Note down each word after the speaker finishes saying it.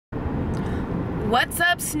What's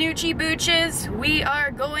up, Snoochie Booches? We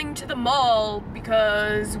are going to the mall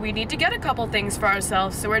because we need to get a couple things for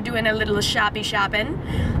ourselves, so we're doing a little shopping.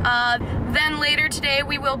 Then later today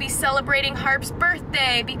we will be celebrating Harp's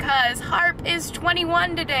birthday because Harp is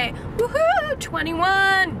 21 today. Woohoo!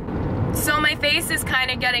 21! So my face is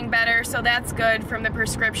kind of getting better, so that's good from the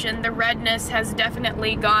prescription. The redness has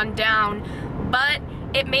definitely gone down, but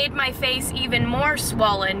it made my face even more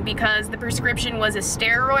swollen because the prescription was a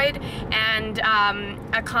steroid, and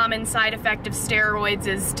a common side effect of steroids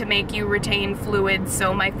is to make you retain fluids,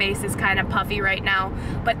 so my face is kind of puffy right now.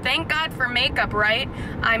 But thank God for makeup, right?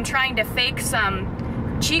 I'm trying to fake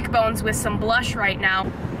some cheekbones with some blush right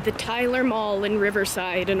now. The Tyler Mall in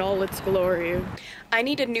Riverside in all its glory. I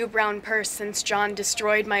need a new brown purse since John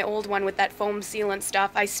destroyed my old one with that foam sealant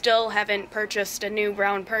stuff. I still haven't purchased a new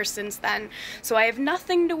brown purse since then, so I have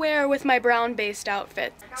nothing to wear with my brown-based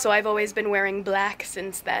outfit. So I've always been wearing black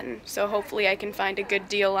since then, so hopefully I can find a good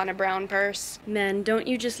deal on a brown purse. Man, don't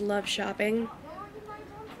you just love shopping?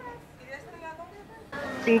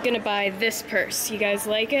 I'm gonna buy this purse. You guys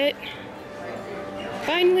like it?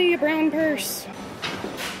 Finally, a brown purse.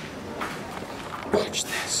 Watch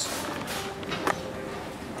this.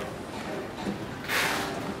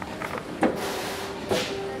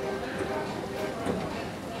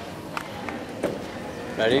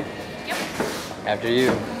 Ready? Yep. After you.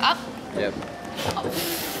 Up. Yep. Up.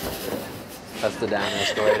 That's the down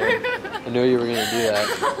escalator. I knew you were gonna do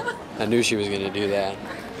that. I knew she was gonna do that.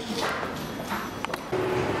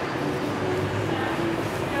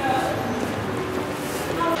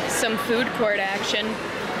 Some food court action.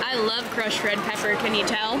 I love crushed red pepper, can you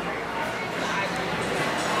tell?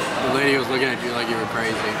 The lady was looking at you like you were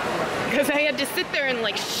crazy. Because I had to sit there and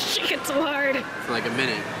like shake it so hard. For like a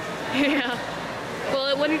minute. Yeah. Well,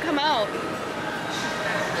 it wouldn't come out.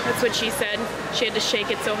 That's what she said. She had to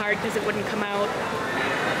shake it so hard because it wouldn't come out.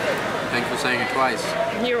 Thanks for saying it twice.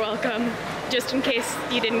 You're welcome. Just in case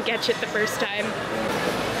you didn't catch it the first time.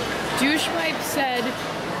 Douchewipe said,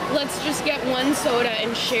 let's just get one soda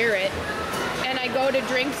and share it. And I go to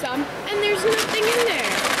drink some, and there's nothing in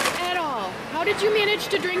there at all. How did you manage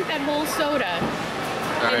to drink that whole soda?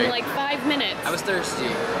 Sorry. In like 5 minutes? I was thirsty.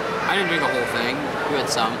 I didn't drink the whole thing. You had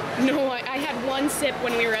some. No, I had one sip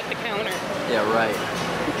when we were at the counter. Yeah, right.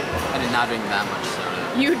 I did not drink that much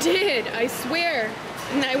soda. You did, I swear.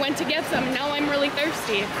 And I went to get some, and now I'm really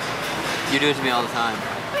thirsty. You do it to me all the time.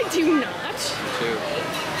 I do not. Too.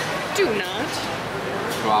 Do not.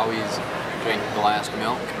 You always drink glassed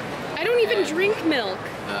milk. I don't even drink milk.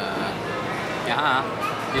 Yeah,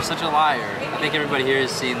 you're such a liar. I think everybody here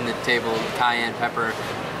has seen the table cayenne pepper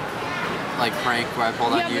like prank where I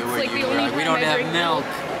pulled on you where you were like, we don't have milk.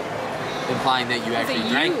 Implying that you actually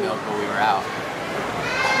drank milk while we were out.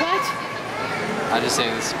 What? I just say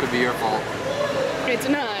this could be your fault. It's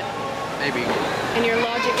not. Maybe. And your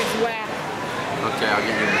logic is whack. Okay, I'll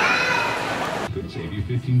give you that. Could save you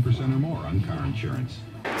 15% or more on car insurance.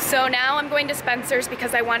 So now I'm going to Spencer's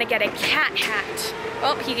because I want to get a cat hat.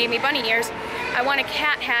 Oh, he gave me bunny ears. I want a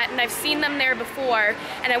cat hat, and I've seen them there before.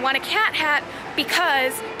 And I want a cat hat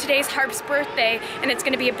because today's Harp's birthday, and it's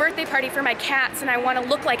going to be a birthday party for my cats, and I want to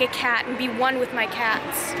look like a cat and be one with my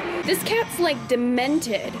cats. This cat's like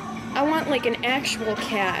demented. I want like an actual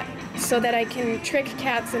cat so that I can trick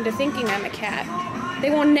cats into thinking I'm a cat. They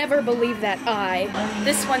will never believe that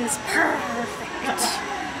this one's perfect.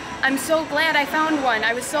 I'm so glad I found one.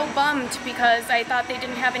 I was so bummed because I thought they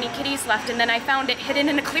didn't have any kitties left, and then I found it hidden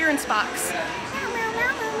in a clearance box.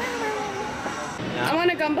 I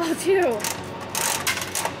want a gumball too.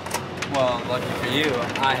 Well, lucky for you,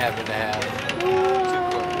 I happen to have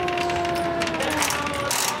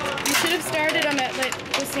You should have started them at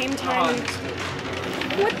the same time.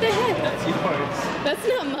 What the heck? That's yours. That's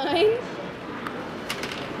not mine.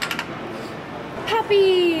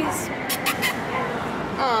 Puppies!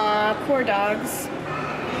 Aw, poor dogs.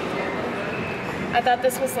 I thought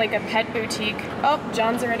this was like a pet boutique. Oh,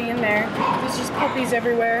 John's already in there. There's just puppies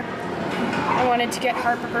everywhere. I wanted to get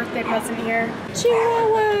Harp a birthday present here.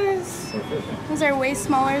 Chihuahuas! Those are way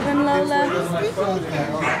smaller than Lola.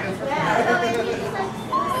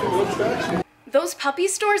 Those puppy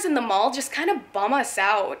stores in the mall just kind of bum us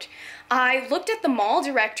out. I looked at the mall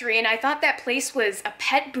directory and I thought that place was a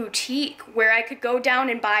pet boutique where I could go down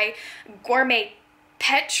and buy gourmet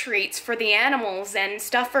pet treats for the animals and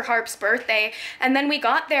stuff for Harp's birthday, and then we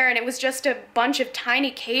got there and it was just a bunch of tiny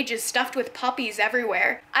cages stuffed with puppies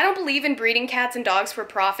everywhere. I don't believe in breeding cats and dogs for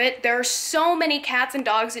profit. There are so many cats and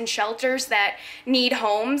dogs in shelters that need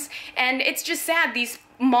homes, and it's just sad. These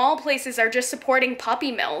mall places are just supporting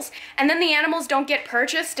puppy mills, and then the animals don't get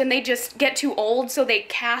purchased and they just get too old, so they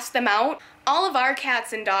cast them out. All of our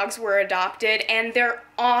cats and dogs were adopted, and they're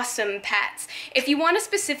awesome pets. If you want a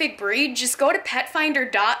specific breed, just go to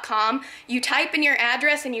petfinder.com, you type in your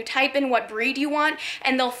address and you type in what breed you want,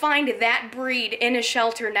 and they'll find that breed in a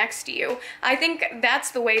shelter next to you. I think that's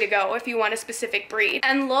the way to go if you want a specific breed.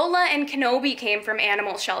 And Lola and Kenobi came from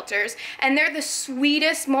animal shelters, and they're the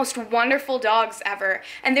sweetest, most wonderful dogs ever,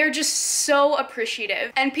 and they're just so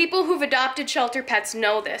appreciative. And people who've adopted shelter pets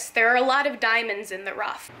know this. There are a lot of diamonds in the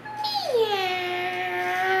rough.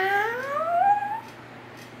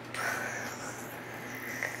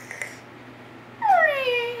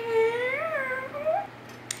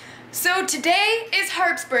 So today is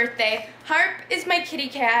Harp's birthday. Harp is my kitty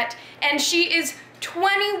cat, and she is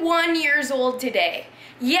 21 years old today.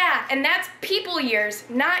 Yeah, and that's people years,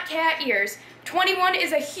 not cat years. 21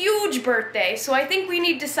 is a huge birthday, so I think we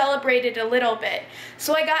need to celebrate it a little bit.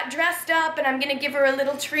 So I got dressed up, and I'm gonna give her a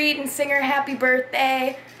little treat and sing her happy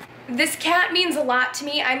birthday. This cat means a lot to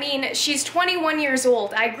me. I mean, she's 21 years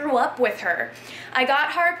old. I grew up with her. I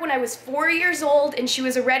got Harp when I was 4 years old, and she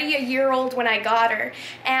was already a year old when I got her.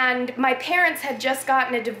 And my parents had just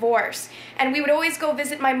gotten a divorce, and we would always go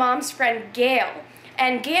visit my mom's friend, Gail.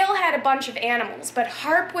 And Gail had a bunch of animals, but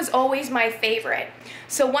Harp was always my favorite.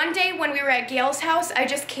 So one day when we were at Gail's house, I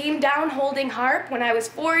just came down holding Harp when I was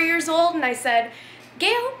 4 years old, and I said,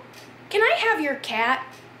 "Gail, can I have your cat?"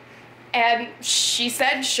 And she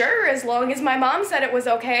said, sure, as long as my mom said it was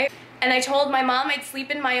okay. And I told my mom I'd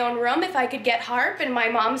sleep in my own room if I could get Harp, and my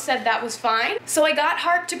mom said that was fine. So I got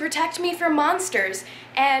Harp to protect me from monsters,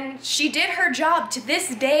 and she did her job. To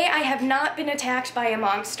this day, I have not been attacked by a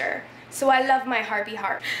monster. So I love my Harpy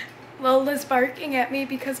Harp. Lola's barking at me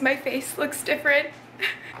because my face looks different.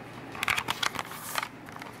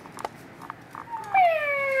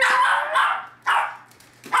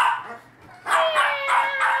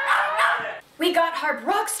 We got Harp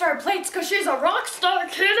Rockstar plates because she's a rockstar,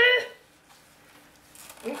 kitty!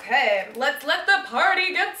 Okay, let's let the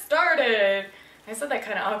party get started. I said that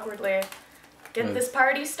kind of awkwardly. Get this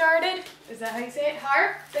party started? Is that how you say it?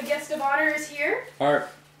 Harp, the guest of honor is here.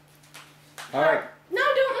 Harp. Harp. No,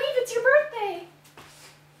 don't leave, it's your birthday.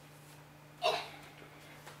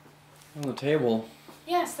 On the table.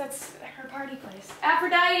 Yes, that's her party place.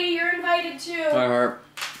 Aphrodite, you're invited too. Hi, Harp.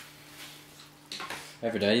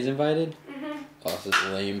 Aphrodite's invited? Mm-hmm. Oh, it's a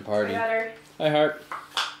lame party. I got her. Hi, Harp.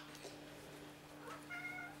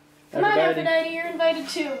 Come on, Aphrodite, you're invited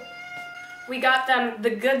too. We got them the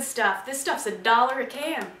good stuff. This stuff's $1 a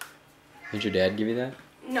can. Did your dad give you that?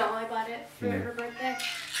 No, I bought it for her birthday.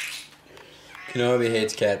 Kenobi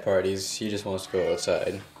hates cat parties. He just wants to go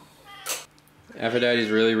outside. Aphrodite's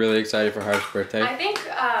really, really excited for Harp's birthday. I think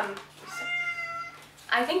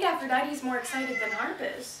Aphrodite's more excited than Harp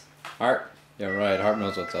is. Harp? Yeah, right. Harp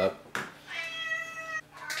knows what's up.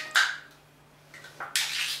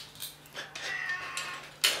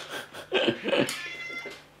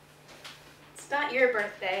 It's not your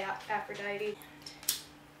birthday, Aphrodite. Here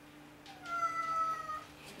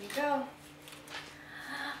you go.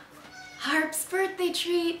 Harp's birthday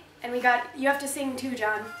treat. And you have to sing too,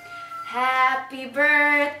 John. Happy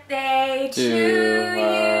birthday to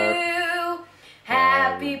you.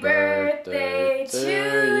 Happy birthday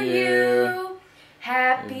to you.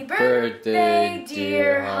 Happy birthday,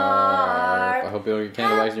 dear Harp. I hope you don't get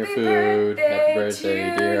candle wax in your food. Happy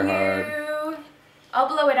birthday, dear Harp. I'll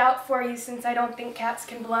blow it out for you since I don't think cats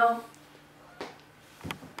can blow.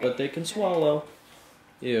 But they can swallow.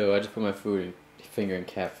 Ew, I just put my finger in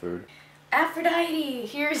cat food. Aphrodite,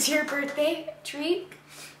 here's your birthday treat.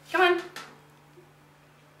 Come on.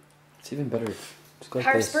 It's even better. Just go like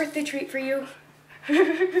Harp's this. birthday treat for you.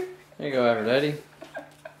 There you go, Aphrodite.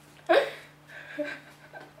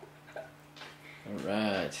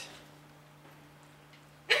 Alright.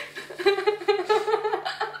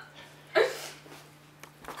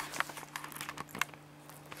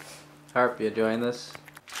 Harp, you enjoying this?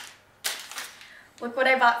 Look what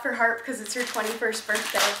I bought for Harp because it's her 21st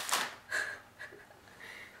birthday.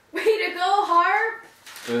 Way to go, Harp!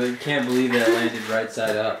 I can't believe that landed right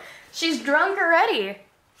side up. She's drunk already.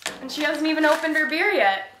 And she hasn't even opened her beer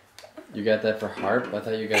yet. You got that for Harp? I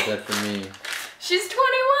thought you got that for me. She's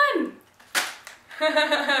 21!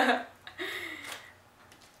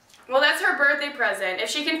 Well, that's her birthday present. If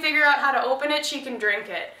she can figure out how to open it, she can drink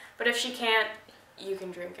it. But if she can't, you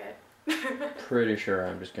can drink it. Pretty sure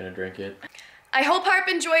I'm just gonna drink it. I hope Harp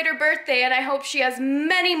enjoyed her birthday, and I hope she has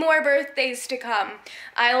many more birthdays to come.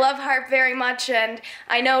 I love Harp very much, and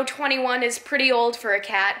I know 21 is pretty old for a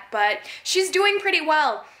cat, but she's doing pretty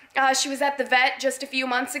well. She was at the vet just a few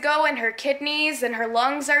months ago, and her kidneys and her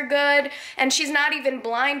lungs are good, and she's not even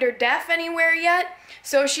blind or deaf anywhere yet,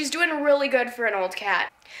 so she's doing really good for an old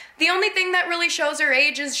cat. The only thing that really shows her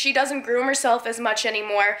age is she doesn't groom herself as much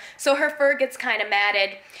anymore, so her fur gets kind of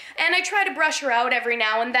matted. And I try to brush her out every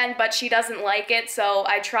now and then, but she doesn't like it, so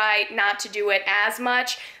I try not to do it as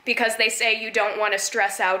much, because they say you don't want to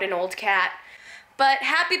stress out an old cat. But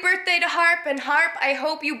happy birthday to Harp, and Harp, I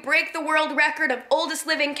hope you break the world record of oldest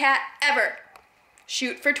living cat ever.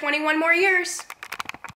 Shoot for 21 more years.